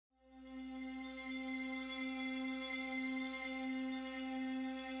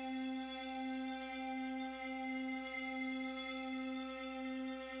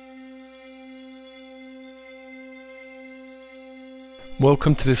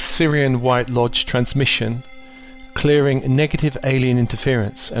Welcome to the Sirian White Lodge transmission, clearing negative alien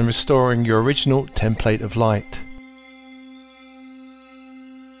interference and restoring your original template of light.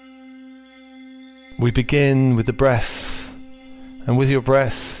 We begin with the breath, and with your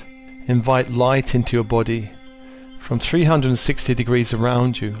breath, invite light into your body from 360 degrees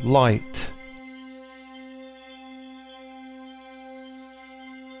around you, light.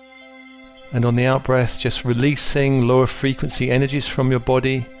 And on the out-breath, just releasing lower frequency energies from your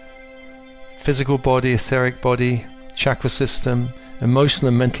body, physical body, etheric body, chakra system, emotional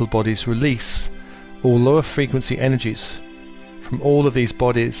and mental bodies. Release all lower frequency energies from all of these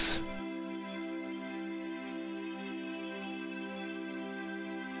bodies.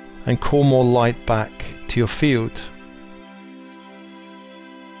 And call more light back to your field.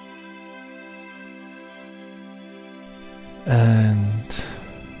 And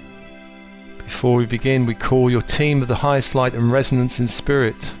before we begin, we call your team of the highest light and resonance in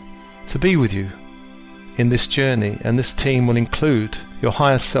spirit to be with you in this journey, and this team will include your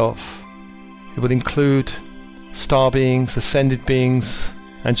higher self. It will include star beings, ascended beings,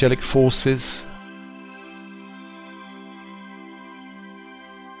 angelic forces,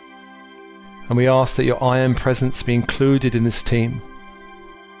 and we ask that your I Am presence be included in this team.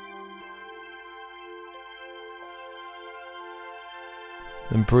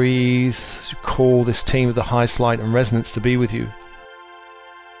 And breathe as you call this team of the highest light and resonance to be with you.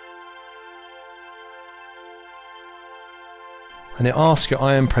 And I ask your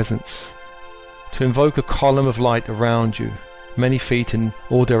I Am presence to invoke a column of light around you, many feet in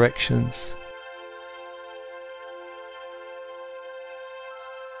all directions.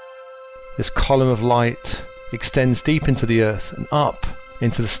 This column of light extends deep into the earth and up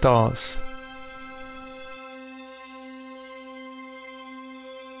into the stars.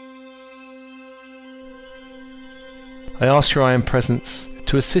 I ask your I Am presence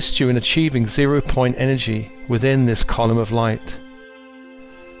to assist you in achieving 0-point energy within this column of light,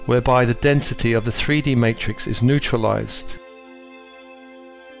 whereby the density of the 3D matrix is neutralized.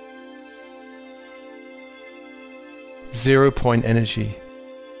 0-point energy.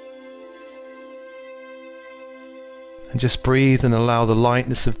 And just breathe and allow the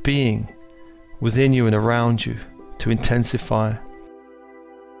lightness of being within you and around you to intensify.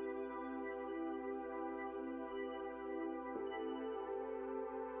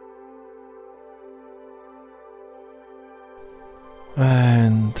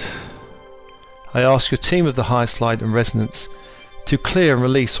 And I ask your team of the highest light and resonance to clear and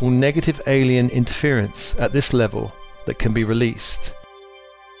release all negative alien interference at this level that can be released.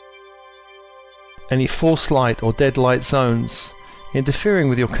 Any false light or dead light zones interfering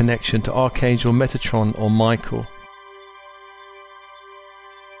with your connection to Archangel Metatron or Michael.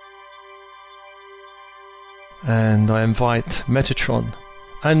 And I invite Metatron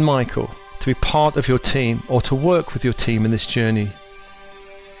and Michael to be part of your team or to work with your team in this journey.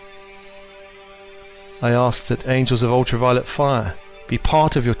 I ask that angels of ultraviolet fire be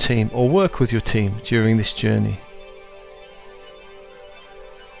part of your team or work with your team during this journey.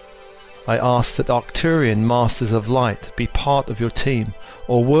 I ask that Arcturian masters of light be part of your team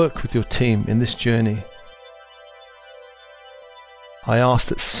or work with your team in this journey. I ask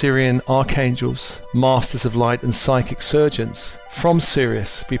that Sirian archangels, masters of light and psychic surgeons from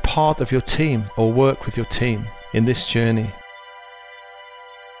Sirius be part of your team or work with your team in this journey.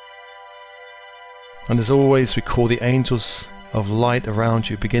 And as always, we call the angels of light around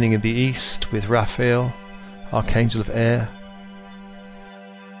you, beginning in the east with Raphael, Archangel of Air.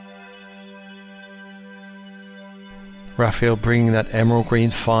 Raphael, bringing that emerald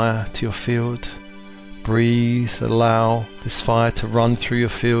green fire to your field. Breathe, allow this fire to run through your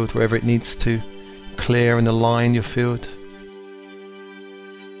field wherever it needs to, clear and align your field.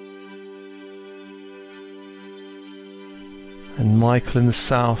 And Michael in the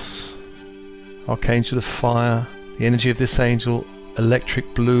south, Archangel of Fire, the energy of this angel,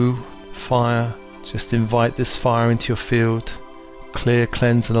 electric blue fire. Just invite this fire into your field, clear,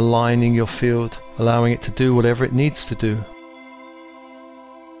 cleanse and aligning your field, allowing it to do whatever it needs to do.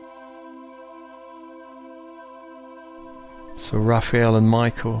 So Raphael and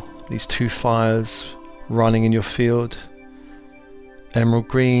Michael, these two fires running in your field, emerald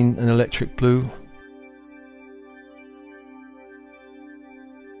green and electric blue.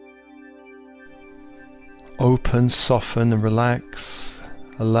 Open, soften and relax.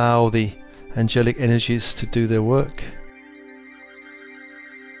 Allow the angelic energies to do their work.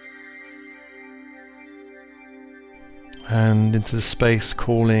 And into the space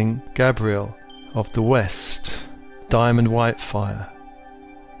calling Gabriel of the West, diamond white fire.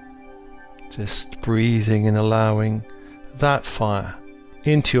 Just breathing and allowing that fire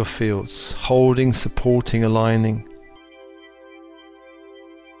into your fields, holding, supporting, aligning.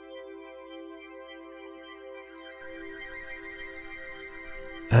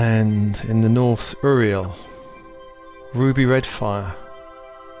 And in the north, Uriel, ruby red fire,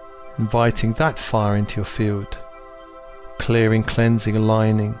 inviting that fire into your field, clearing, cleansing,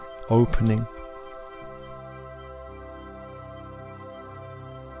 aligning, opening.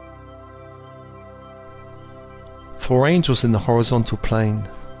 Four angels in the horizontal plane,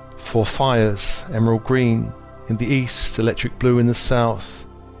 four fires, emerald green in the east, electric blue in the south,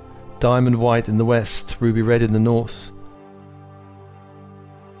 diamond white in the west, ruby red in the north.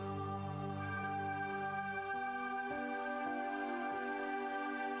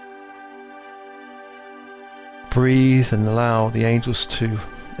 Breathe and allow the angels to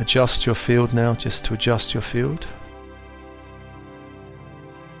adjust your field now, just to adjust your field.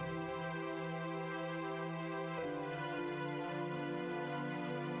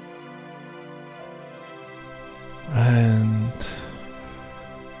 And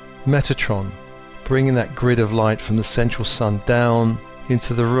Metatron, bringing that grid of light from the central sun down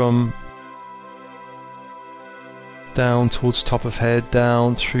into the room, down towards top of head,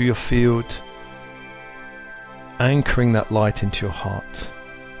 down through your field, anchoring that light into your heart.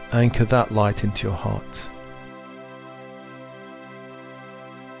 Anchor that light into your heart.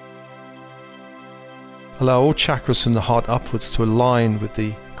 Allow all chakras from the heart upwards to align with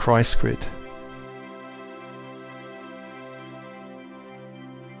the Christ grid.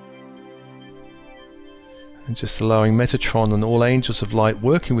 And just allowing Metatron and all angels of light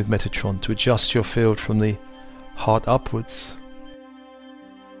working with Metatron to adjust your field from the heart upwards.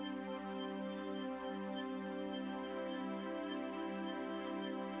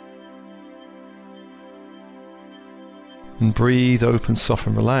 And breathe, open,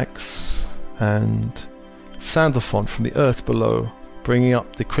 soften, relax. And Sandalphon from the earth below, bringing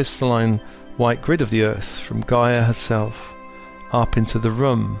up the crystalline white grid of the earth from Gaia herself up into the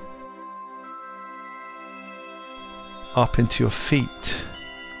room, up into your feet,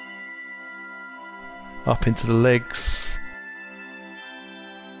 up into the legs,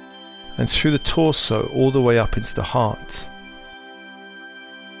 and through the torso all the way up into the heart.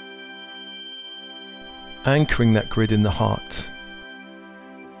 Anchoring that grid in the heart.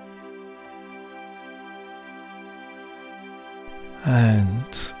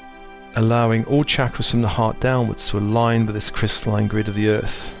 And allowing all chakras from the heart downwards to align with this crystalline grid of the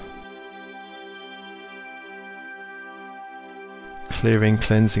earth. Clearing,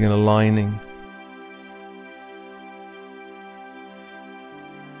 cleansing and aligning.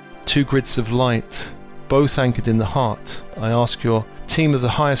 Two grids of light, both anchored in the heart. I ask your team of the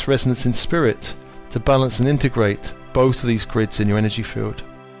highest resonance in spirit to balance and integrate both of these grids in your energy field.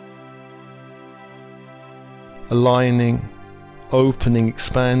 Aligning, opening,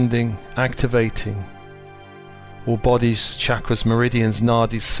 expanding, activating all bodies, chakras, meridians,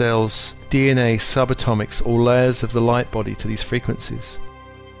 nadis, cells, DNA, subatomics, all layers of the light body to these frequencies.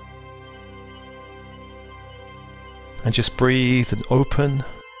 And just breathe and open.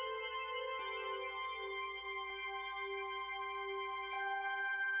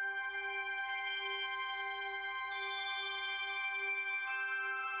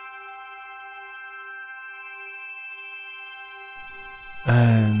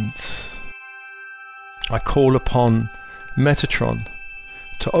 And I call upon Metatron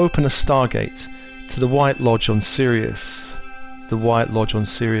to open a stargate to the White Lodge on Sirius. The White Lodge on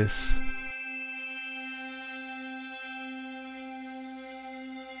Sirius.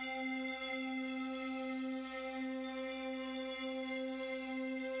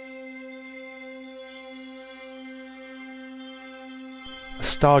 A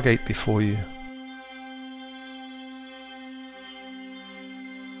stargate before you.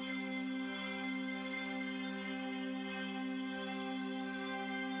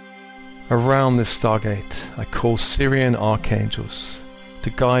 Around this stargate, I call Sirian archangels to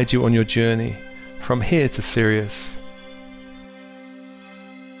guide you on your journey from here to Sirius.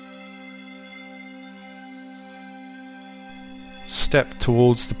 Step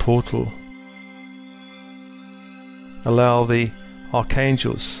towards the portal. Allow the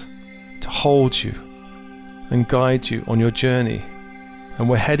archangels to hold you and guide you on your journey. And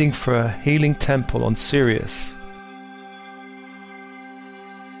we're heading for a healing temple on Sirius.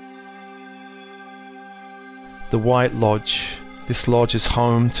 The White Lodge. This lodge is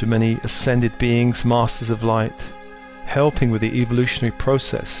home to many ascended beings, masters of light, helping with the evolutionary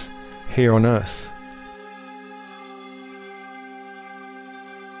process here on Earth.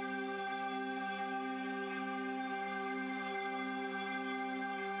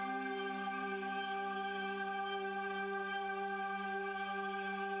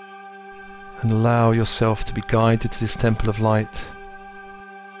 and allow yourself to be guided to this temple of light.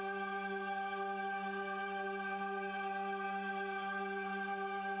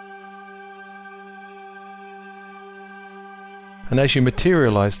 And as you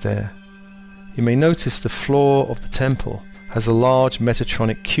materialize there, you may notice the floor of the temple has a large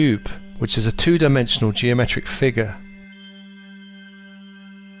Metatronic cube, which is a two-dimensional geometric figure.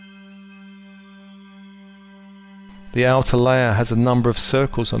 The outer layer has a number of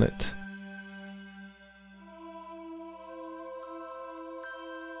circles on it.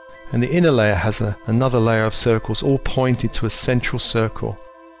 And the inner layer has another layer of circles, all pointing to a central circle.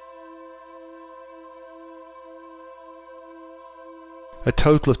 A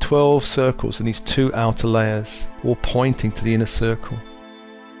total of 12 circles in these two outer layers, all pointing to the inner circle.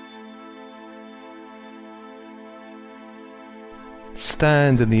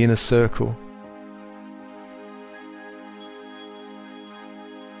 Stand in the inner circle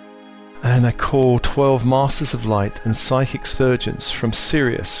and I call 12 Masters of Light and Psychic Surgeons from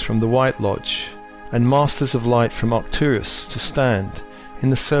Sirius, from the White Lodge, and Masters of Light from Arcturus to stand in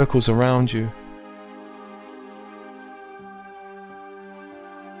the circles around you.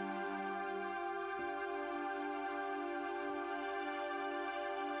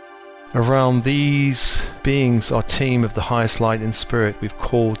 Around these beings, our team of the highest light and spirit we've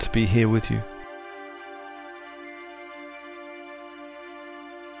called to be here with you.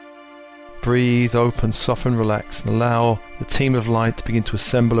 Breathe, open, soften, relax, and allow the team of light to begin to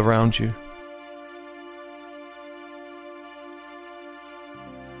assemble around you.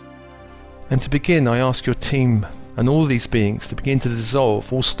 And to begin, I ask your team and all these beings to begin to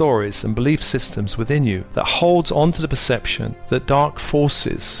dissolve all stories and belief systems within you that holds on to the perception that dark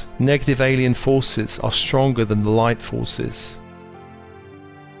forces, negative alien forces, are stronger than the light forces.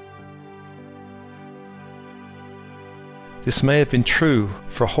 This may have been true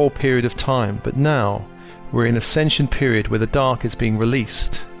for a whole period of time, but now we're in ascension period where the dark is being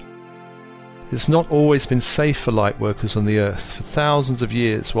released. It's not always been safe for light workers on the earth for thousands of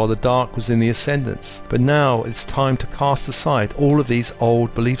years while the dark was in the ascendance, but now it's time to cast aside all of these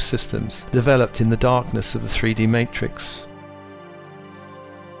old belief systems developed in the darkness of the 3D matrix.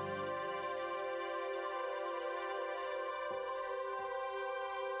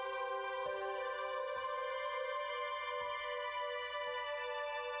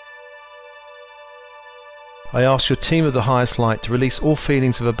 I ask your team of the highest light to release all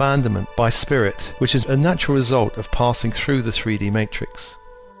feelings of abandonment by spirit, which is a natural result of passing through the 3D matrix.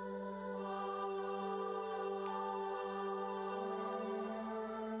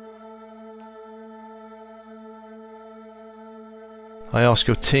 I ask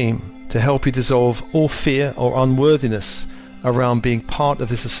your team to help you dissolve all fear or unworthiness around being part of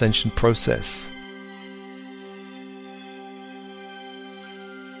this ascension process.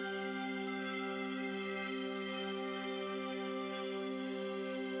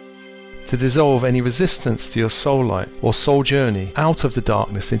 To dissolve any resistance to your soul light or soul journey out of the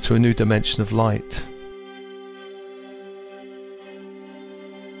darkness into a new dimension of light.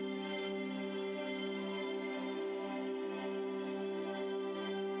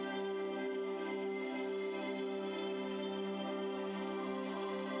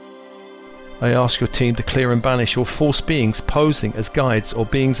 I ask your team to clear and banish all false beings posing as guides or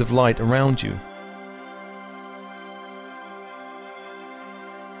beings of light around you.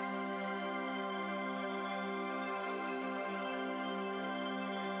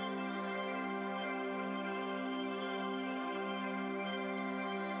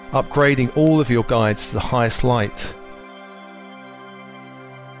 Upgrading all of your guides to the highest light.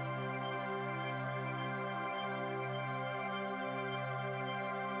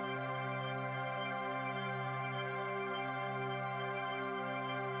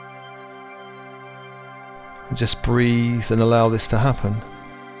 And just breathe and allow this to happen.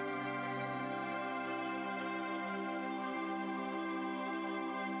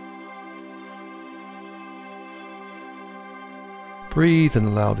 Breathe and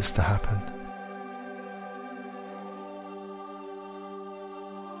allow this to happen.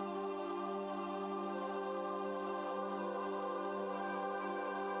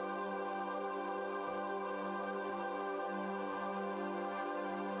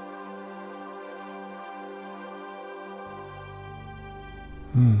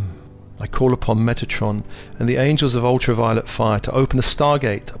 I call upon Metatron and the angels of ultraviolet fire to open a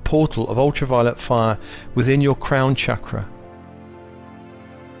stargate, a portal of ultraviolet fire within your crown chakra.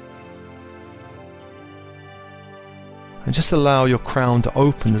 And just allow your crown to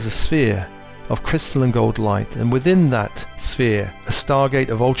open as a sphere of crystal and gold light, and within that sphere a stargate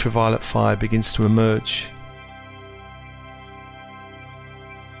of ultraviolet fire begins to emerge.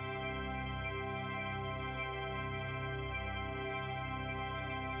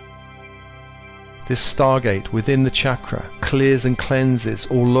 This stargate within the chakra clears and cleanses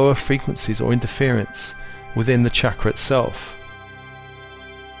all lower frequencies or interference within the chakra itself.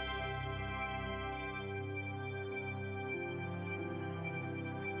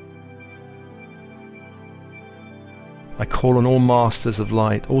 I call on all masters of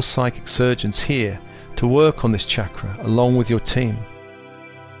light, all psychic surgeons here to work on this chakra along with your team.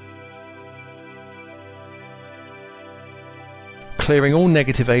 Clearing all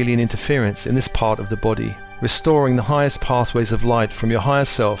negative alien interference in this part of the body, restoring the highest pathways of light from your higher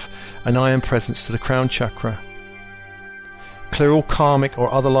self and I am presence to the crown chakra. Clear all karmic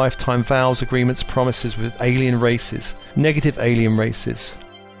or other lifetime vows, agreements, promises with alien races, negative alien races.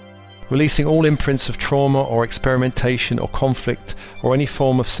 Releasing all imprints of trauma or experimentation or conflict or any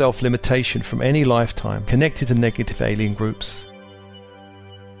form of self-limitation from any lifetime connected to negative alien groups.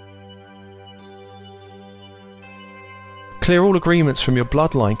 Clear all agreements from your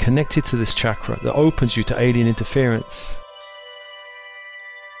bloodline connected to this chakra that opens you to alien interference.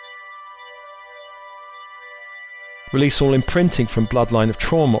 Release all imprinting from bloodline of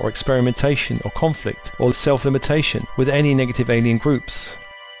trauma or experimentation or conflict or self-limitation with any negative alien groups.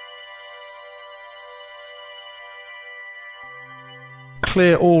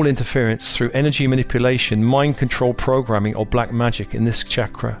 Clear all interference through energy manipulation, mind control programming or black magic in this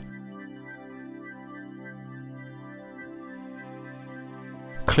chakra.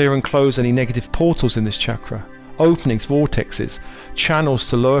 Clear and close any negative portals in this chakra, openings, vortexes, channels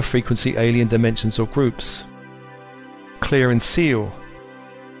to lower frequency alien dimensions or groups. Clear and seal.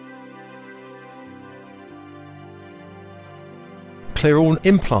 Clear all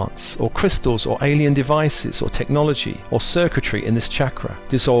implants or crystals or alien devices or technology or circuitry in this chakra.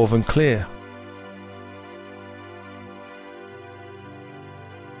 Dissolve and clear.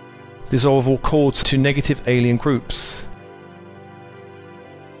 Dissolve all cords to negative alien groups.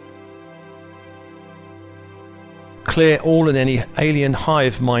 Clear all and any alien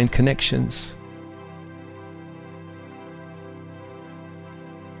hive mind connections.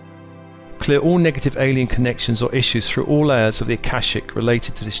 Clear all negative alien connections or issues through all layers of the Akashic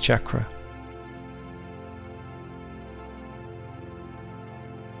related to this chakra.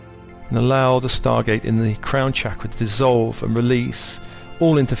 And allow the stargate in the crown chakra to dissolve and release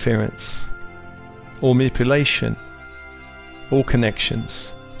all interference, all manipulation, all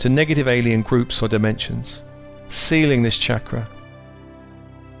connections to negative alien groups or dimensions, sealing this chakra.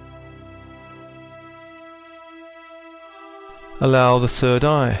 Allow the third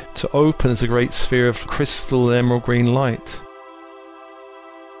eye to open as a great sphere of crystal emerald green light.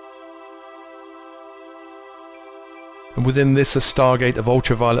 And within this, a stargate of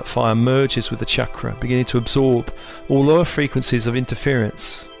ultraviolet fire merges with the chakra, beginning to absorb all lower frequencies of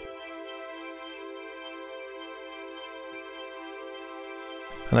interference.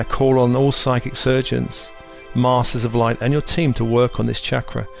 And I call on all psychic surgeons, masters of light and your team to work on this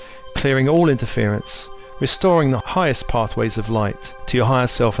chakra, clearing all interference, restoring the highest pathways of light to your higher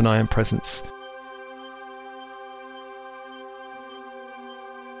self and I am presence.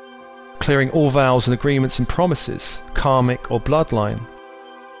 Clearing all vows and agreements and promises, karmic or bloodline.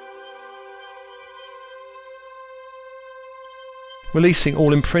 Releasing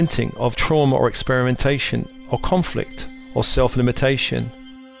all imprinting of trauma or experimentation or conflict or self-limitation.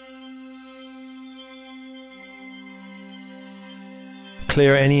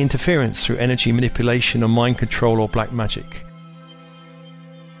 Clear any interference through energy manipulation or mind control or black magic.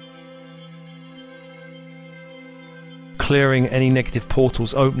 Clearing any negative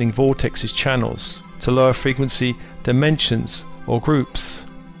portals, opening vortexes, channels to lower frequency dimensions or groups.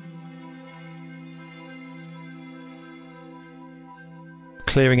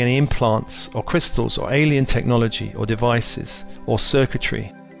 Clearing any implants or crystals or alien technology or devices or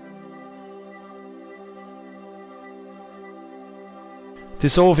circuitry.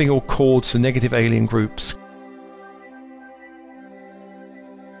 Dissolving all cords to negative alien groups.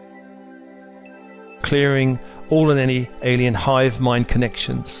 Clearing all and any alien hive mind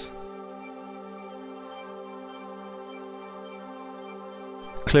connections.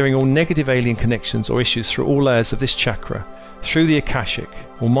 Clearing all negative alien connections or issues through all layers of this chakra, through the Akashic,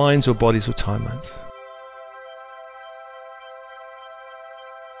 or minds or bodies or timelines.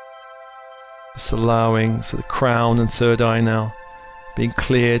 Just allowing so the crown and third eye now being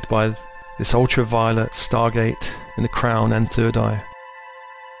cleared by this ultraviolet stargate in the crown and third eye.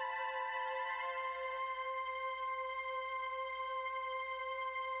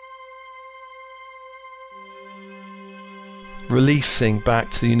 Releasing back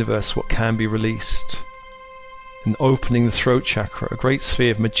to the universe what can be released, and opening the throat chakra, a great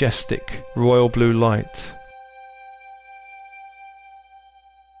sphere of majestic royal blue light.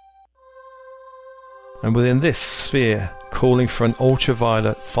 And within this sphere, calling for an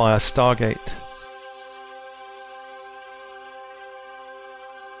ultraviolet fire stargate.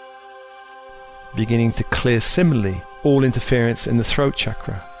 Beginning to clear similarly all interference in the throat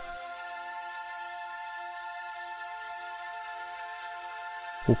chakra.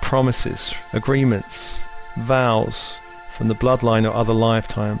 All promises, agreements, vows from the bloodline or other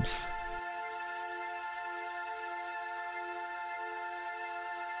lifetimes.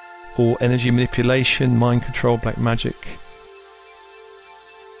 All energy manipulation, mind control, black magic.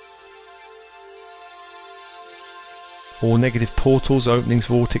 All negative portals, openings,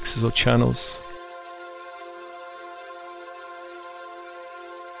 vortexes or channels.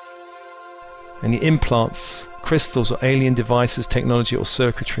 Any implants, crystals or alien devices, technology or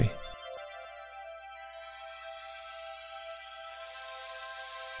circuitry.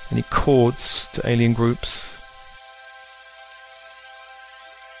 Any cords to alien groups.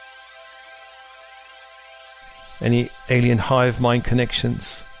 Any alien hive mind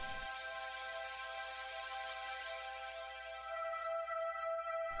connections.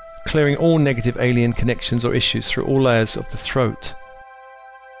 Clearing all negative alien connections or issues through all layers of the throat.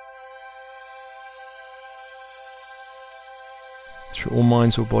 Through all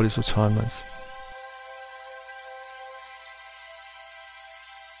minds or bodies or timelines.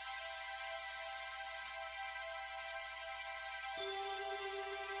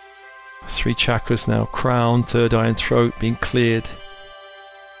 Three chakras now, crown, third eye and throat being cleared.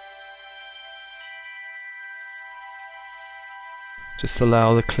 Just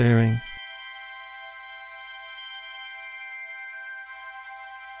allow the clearing.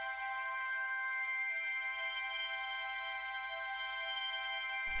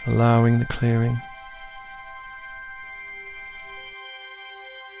 Allowing the clearing.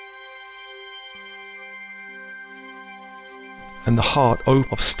 And the heart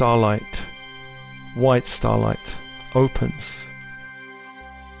of starlight, white starlight, opens.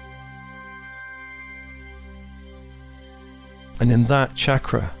 And in that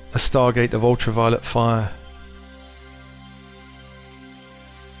chakra, a stargate of ultraviolet fire.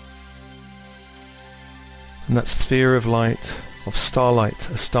 And that sphere of light, of starlight,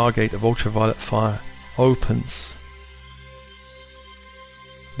 a stargate of ultraviolet fire, opens.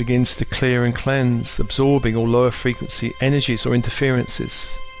 Begins to clear and cleanse, absorbing all lower frequency energies or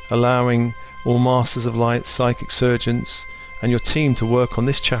interferences, allowing all masters of light, psychic surgeons, and your team to work on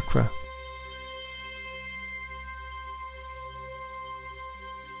this chakra.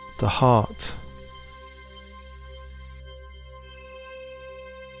 The heart.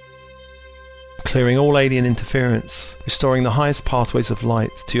 Clearing all alien interference, restoring the highest pathways of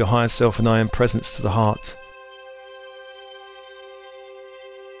light to your higher self and I am presence to the heart.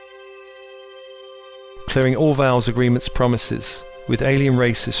 Clearing all vows, agreements, promises with alien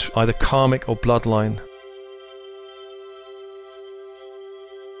races, either karmic or bloodline.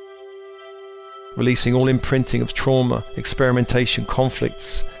 Releasing all imprinting of trauma, experimentation,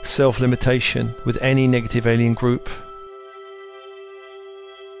 conflicts, self-limitation with any negative alien group.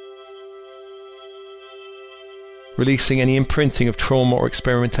 Releasing any imprinting of trauma or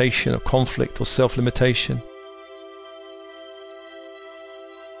experimentation or conflict or self-limitation.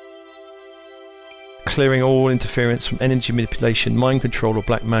 Clearing all interference from energy manipulation, mind control or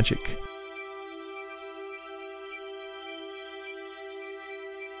black magic.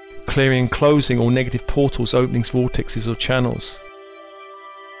 Clearing and closing all negative portals, openings, vortexes or channels.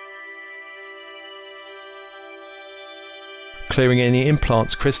 Clearing any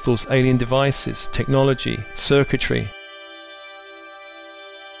implants, crystals, alien devices, technology, circuitry.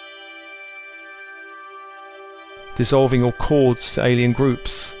 Dissolving all cords to alien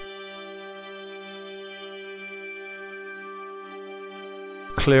groups.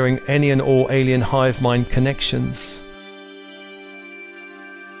 Clearing any and all alien hive mind connections.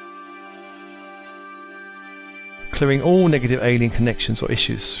 Clearing all negative alien connections or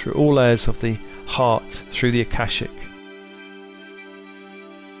issues through all layers of the heart, through the Akashic.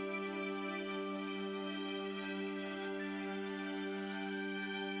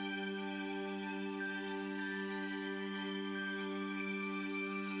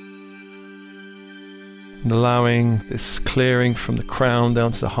 And allowing this clearing from the crown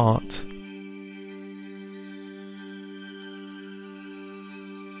down to the heart.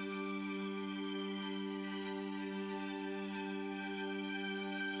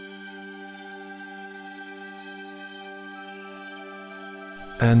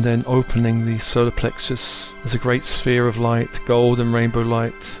 And then opening the solar plexus as a great sphere of light, golden rainbow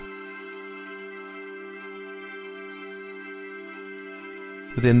light.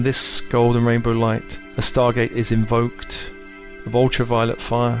 Within this golden rainbow light, a stargate is invoked of ultraviolet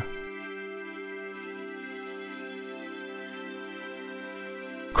fire.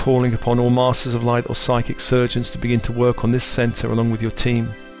 calling upon all masters of light or psychic surgeons to begin to work on this center along with your team.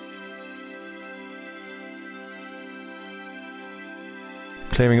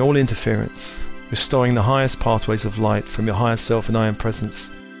 Clearing all interference, restoring the highest pathways of light from your higher self and I Am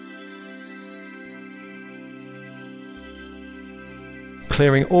Presence.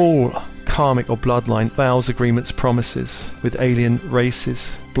 Clearing all karmic or bloodline vows, agreements, promises with alien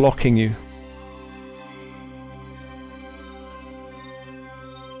races blocking you.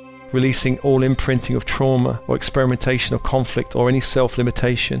 Releasing all imprinting of trauma or experimentation or conflict or any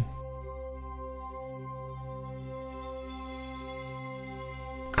self-limitation.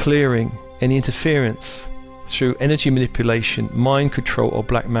 Clearing any interference through energy manipulation, mind control or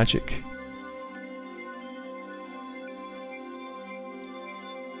black magic.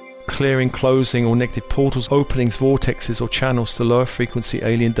 Clearing, closing all negative portals, openings, vortexes or channels to lower frequency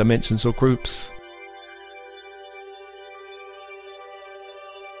alien dimensions or groups.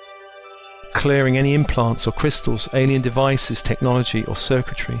 Clearing any implants or crystals, alien devices, technology or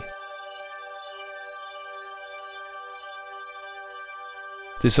circuitry.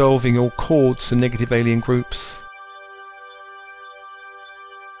 Dissolving all cords and negative alien groups.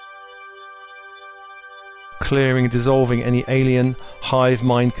 Clearing and dissolving any alien hive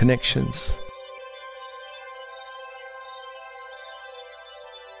mind connections.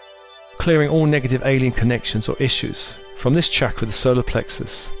 Clearing all negative alien connections or issues from this chakra, the solar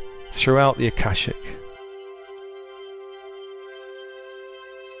plexus, throughout the Akashic.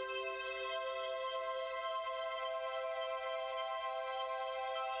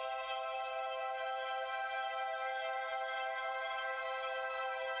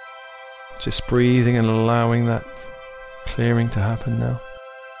 Just breathing and allowing that clearing to happen now.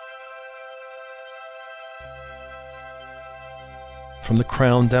 From the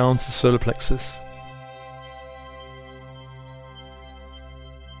crown down to the solar plexus.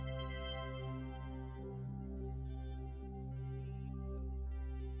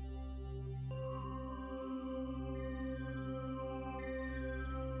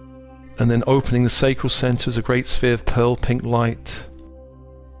 And then opening the sacral center as a great sphere of pearl pink light.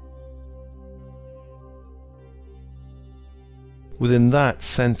 Within that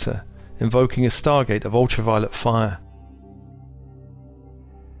center, invoking a stargate of ultraviolet fire,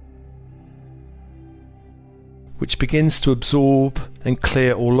 which begins to absorb and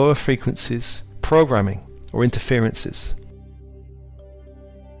clear all lower frequencies, programming or interferences.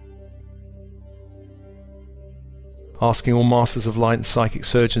 Asking all masters of light and psychic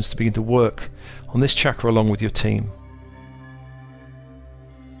surgeons to begin to work on this chakra along with your team.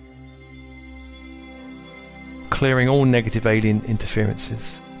 Clearing all negative alien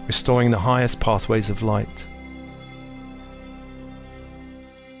interferences, restoring the highest pathways of light.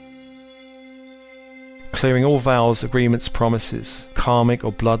 Clearing all vows, agreements, promises, karmic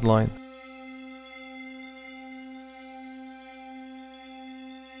or bloodline.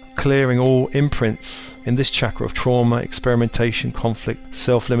 Clearing all imprints in this chakra of trauma, experimentation, conflict,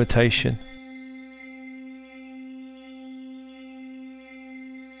 self-limitation.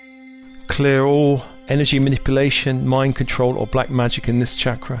 Clear all energy manipulation, mind control or black magic in this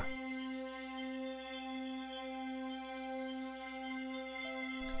chakra.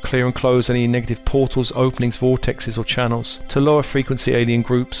 Clear and close any negative portals, openings, vortexes or channels to lower frequency alien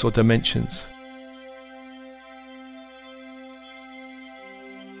groups or dimensions.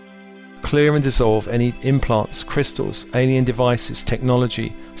 Clear and dissolve any implants, crystals, alien devices,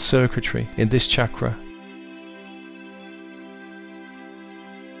 technology, circuitry in this chakra.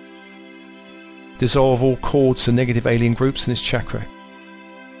 Dissolve all cords and negative alien groups in this chakra.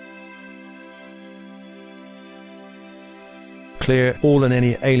 Clear all and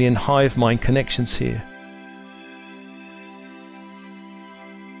any alien hive mind connections here.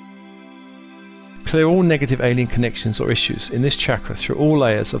 Clear all negative alien connections or issues in this chakra through all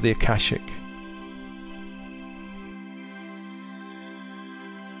layers of the Akashic.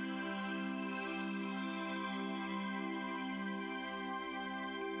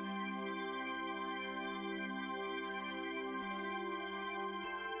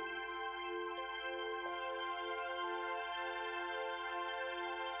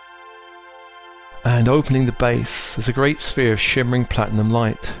 And opening the base as a great sphere of shimmering platinum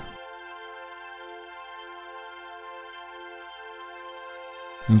light.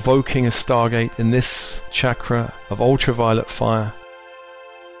 Invoking a stargate in this chakra of ultraviolet fire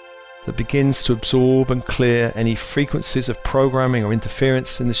that begins to absorb and clear any frequencies of programming or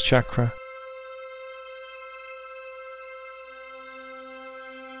interference in this chakra.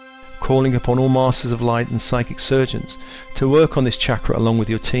 Calling upon all masters of light and psychic surgeons to work on this chakra along with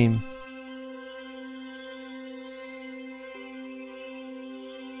your team.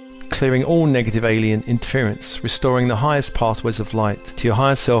 clearing all negative alien interference, restoring the highest pathways of light to your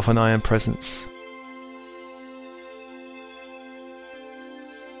higher self and I am presence.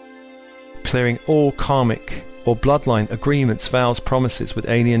 Clearing all karmic or bloodline agreements, vows, promises with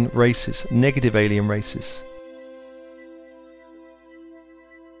alien races, negative alien races.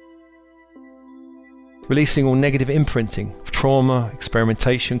 Releasing all negative imprinting, trauma,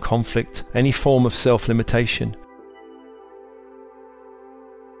 experimentation, conflict, any form of self-limitation.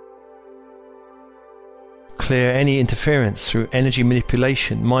 Clear any interference through energy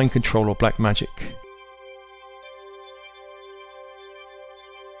manipulation, mind control or black magic.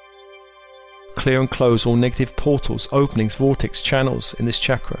 Clear and close all negative portals, openings, vortex, channels in this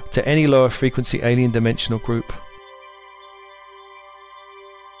chakra to any lower frequency alien dimensional group.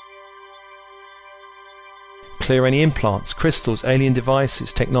 Clear any implants, crystals, alien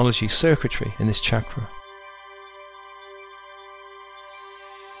devices, technology, circuitry in this chakra.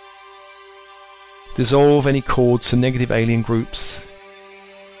 Dissolve any cords to negative alien groups.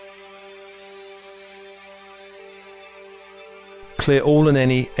 Clear all and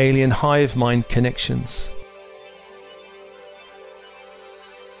any alien hive mind connections.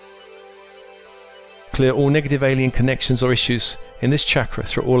 Clear all negative alien connections or issues in this chakra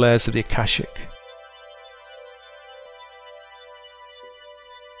through all layers of the Akashic.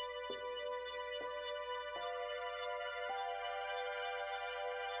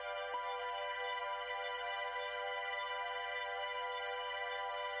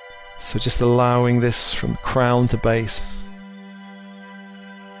 So just allowing this from crown to base.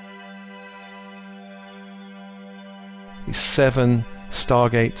 These 7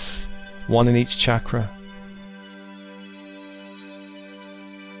 stargates, 1 in each chakra.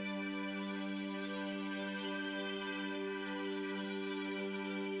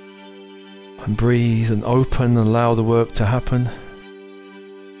 And breathe and open and allow the work to happen.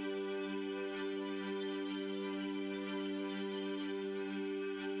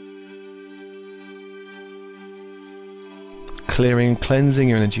 Clearing and cleansing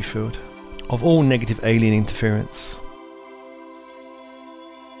your energy field of all negative alien interference.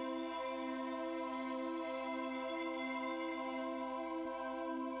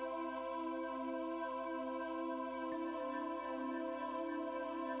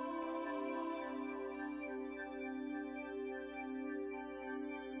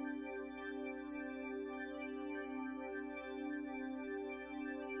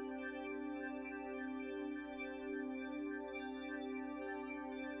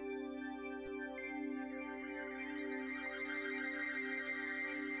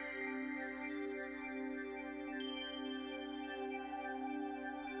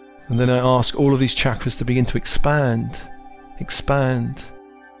 And then I ask all of these chakras to begin to expand, expand.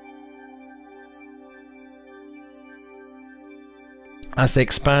 As they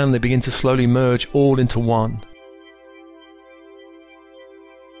expand, they begin to slowly merge all into one.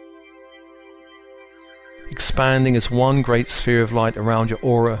 Expanding as one great sphere of light around your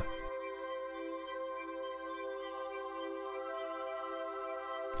aura.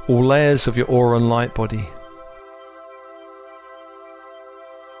 All layers of your aura and light body.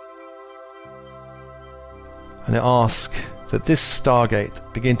 And I ask that this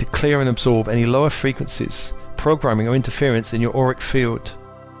stargate begin to clear and absorb any lower frequencies, programming or interference in your auric field.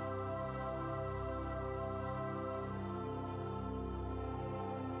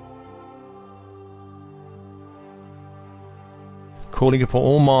 Calling upon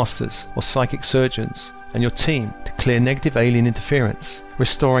all masters or psychic surgeons and your team to clear negative alien interference,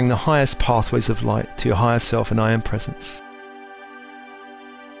 restoring the highest pathways of light to your higher self and I am presence.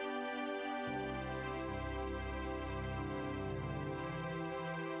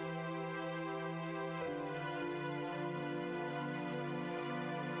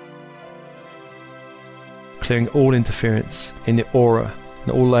 Clearing all interference in your aura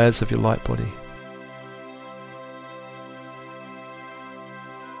and all layers of your light body.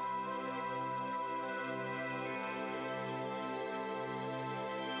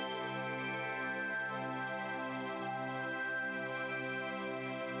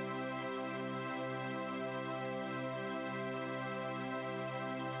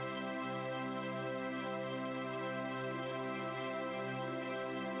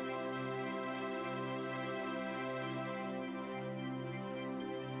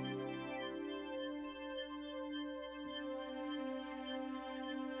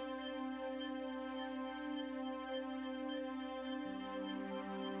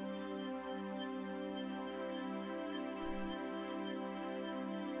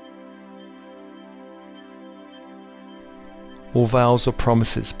 All vows or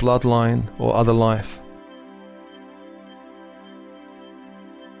promises, bloodline or other life.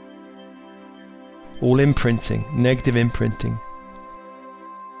 all imprinting, negative imprinting.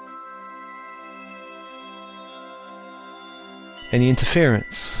 Any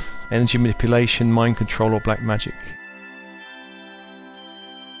interference, energy manipulation, mind control, or black magic.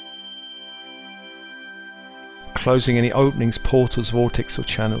 Closing any openings, portals, vortex, or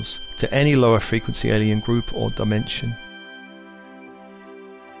channels to any lower frequency alien group or dimension.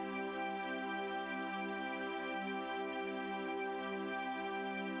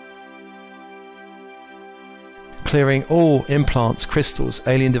 Clearing all implants, crystals,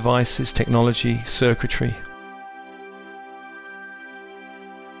 alien devices, technology, circuitry.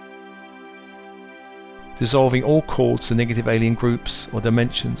 Dissolving all cords to negative alien groups or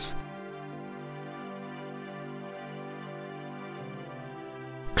dimensions.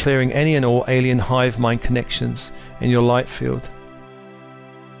 Clearing any and all alien hive mind connections in your light field.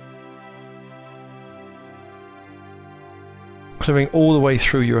 Clearing all the way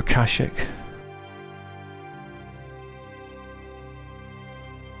through your Akashic.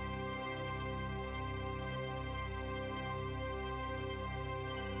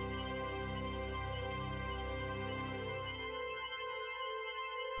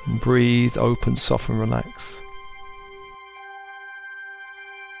 Breathe, open, soften, relax.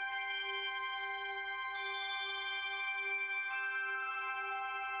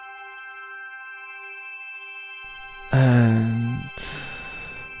 And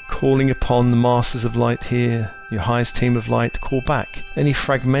calling upon the Masters of Light here, your highest team of light, to call back any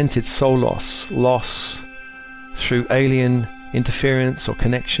fragmented soul loss through alien interference or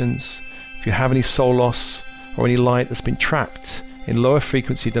connections. If you have any soul loss or any light that's been trapped in lower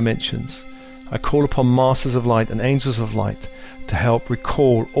frequency dimensions, I call upon Masters of Light and Angels of Light to help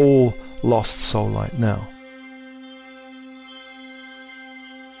recall all lost soul light now.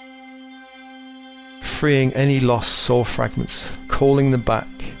 Freeing any lost soul fragments, calling them back.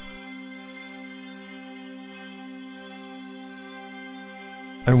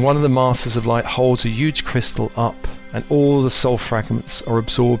 And one of the Masters of Light holds a huge crystal up, and all the soul fragments are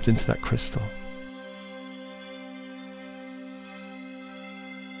absorbed into that crystal.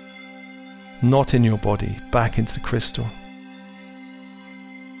 Not in your body, back into the crystal.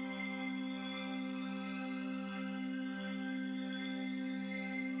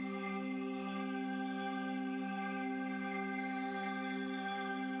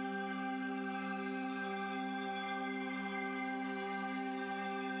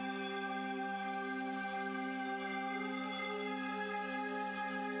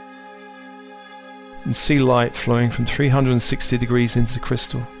 And see light flowing from 360 degrees into the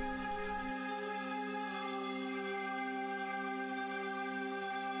crystal.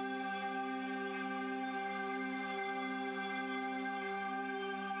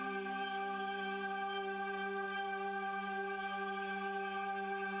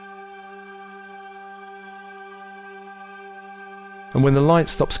 And when the light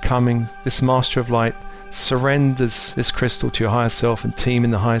stops coming, this Master of Light surrenders this crystal to your higher self and team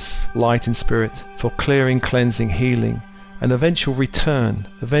in the highest light and spirit for clearing, cleansing, healing, and eventual return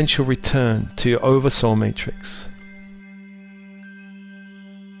to your oversoul matrix.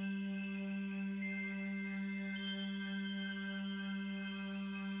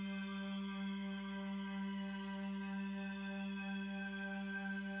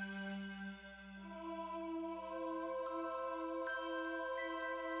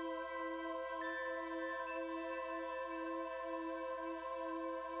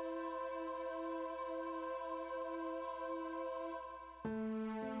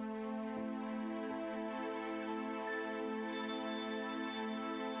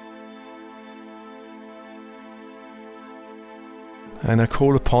 And I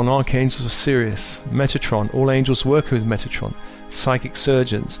call upon Archangels of Sirius, Metatron, all angels working with Metatron, psychic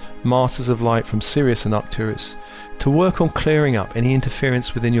surgeons, Masters of Light from Sirius and Arcturus, to work on clearing up any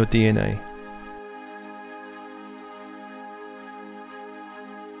interference within your DNA.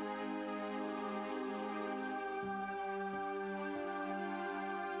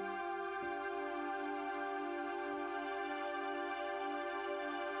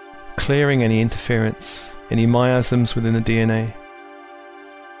 Clearing any interference, any miasms within the DNA.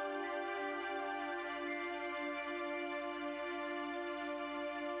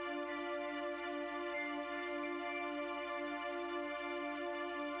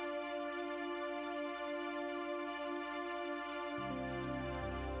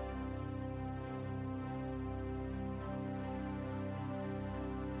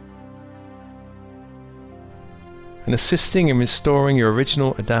 And assisting in restoring your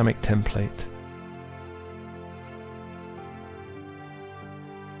original Adamic template.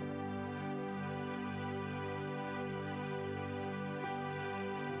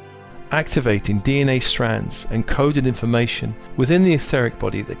 activating DNA strands and coded information within the etheric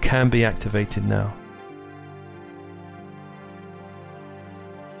body that can be activated now.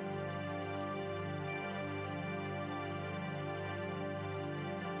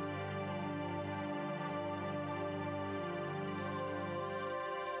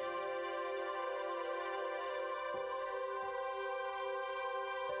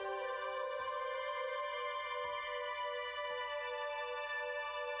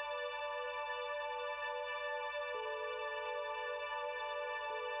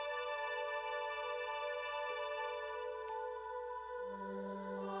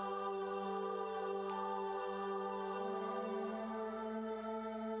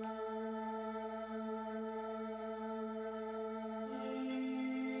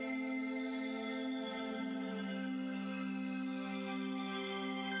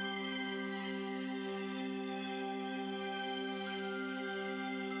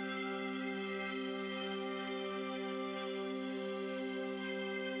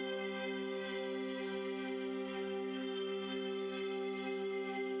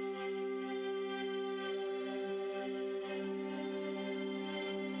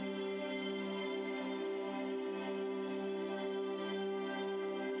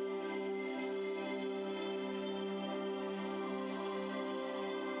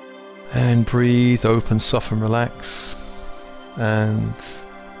 And breathe, open, soften, relax. And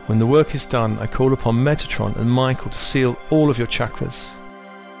when the work is done, I call upon Metatron and Michael to seal all of your chakras.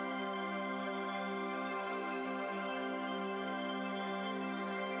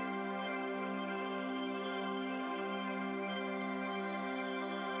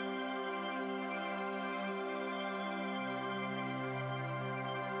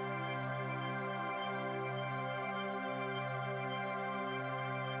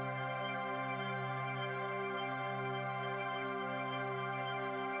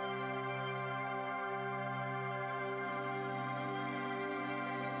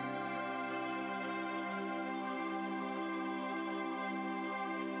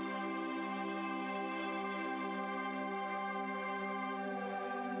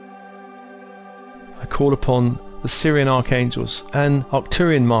 I call upon the Sirian Archangels and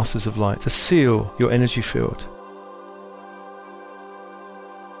Arcturian Masters of Light to seal your energy field.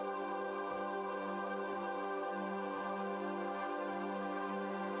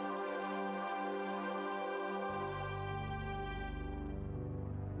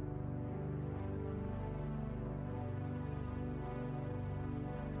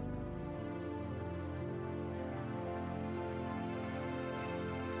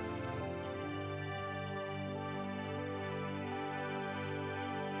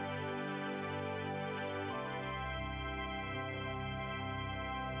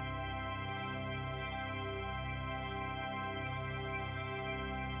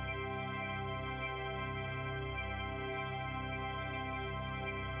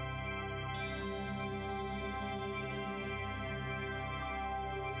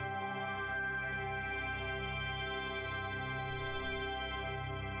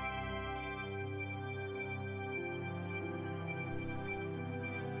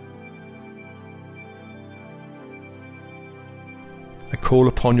 I call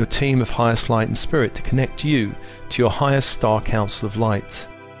upon your team of highest light and spirit to connect you to your highest star council of light.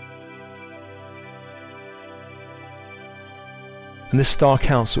 And this star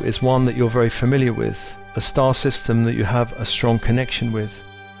council is one that you're very familiar with, a star system that you have a strong connection with.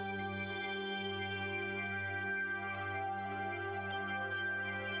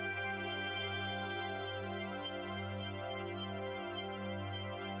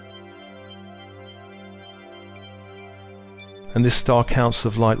 And this star council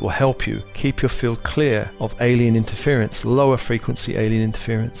of light will help you keep your field clear of alien interference, lower frequency alien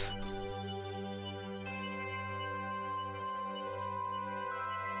interference.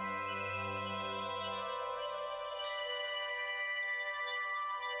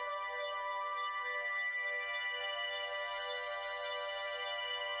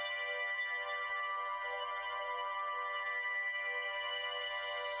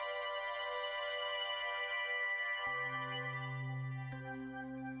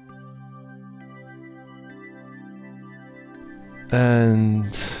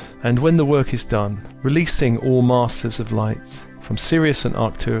 And when the work is done, releasing all Masters of Light from Sirius and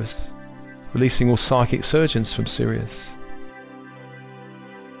Arcturus, releasing all Psychic Surgeons from Sirius,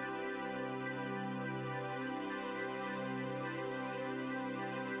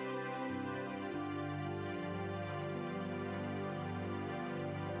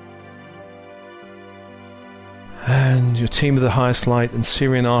 and your team of the highest light and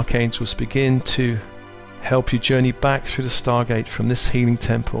Sirian Archangels begin to help you journey back through the Stargate from this healing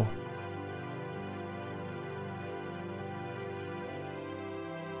temple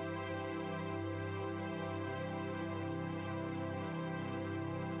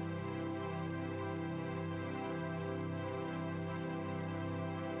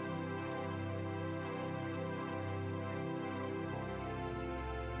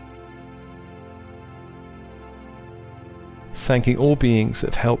thanking all beings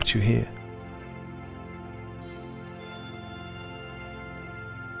that have helped you here.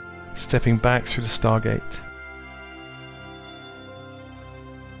 Stepping back through the Stargate.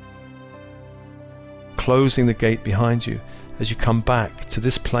 Closing the gate behind you as you come back to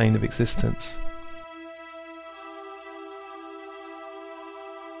this plane of existence.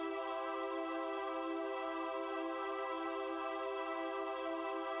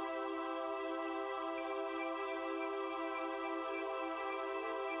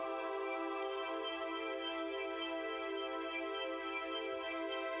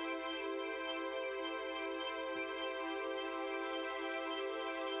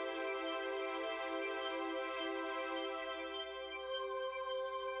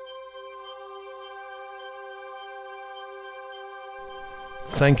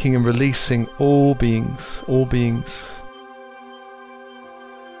 Thanking and releasing all beings, all beings.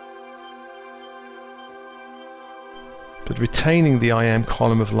 But retaining the I Am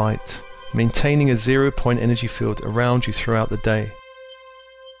column of light, maintaining a 0-point energy field around you throughout the day.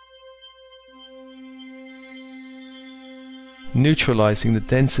 Neutralizing the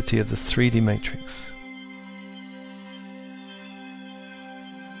density of the 3D matrix.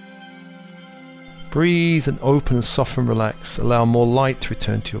 Breathe and open and soften, relax. Allow more light to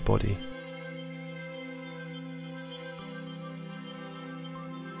return to your body.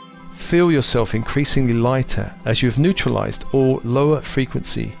 Feel yourself increasingly lighter as you have neutralized all lower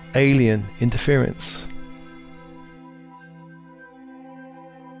frequency alien interference.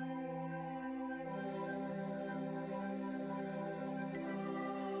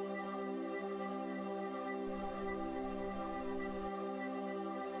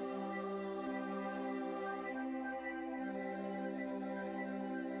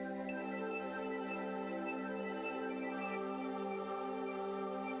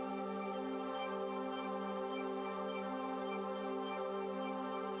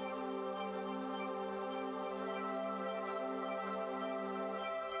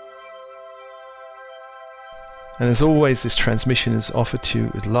 And as always, this transmission is offered to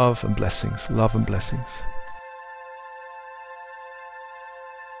you with love and blessings, love and blessings.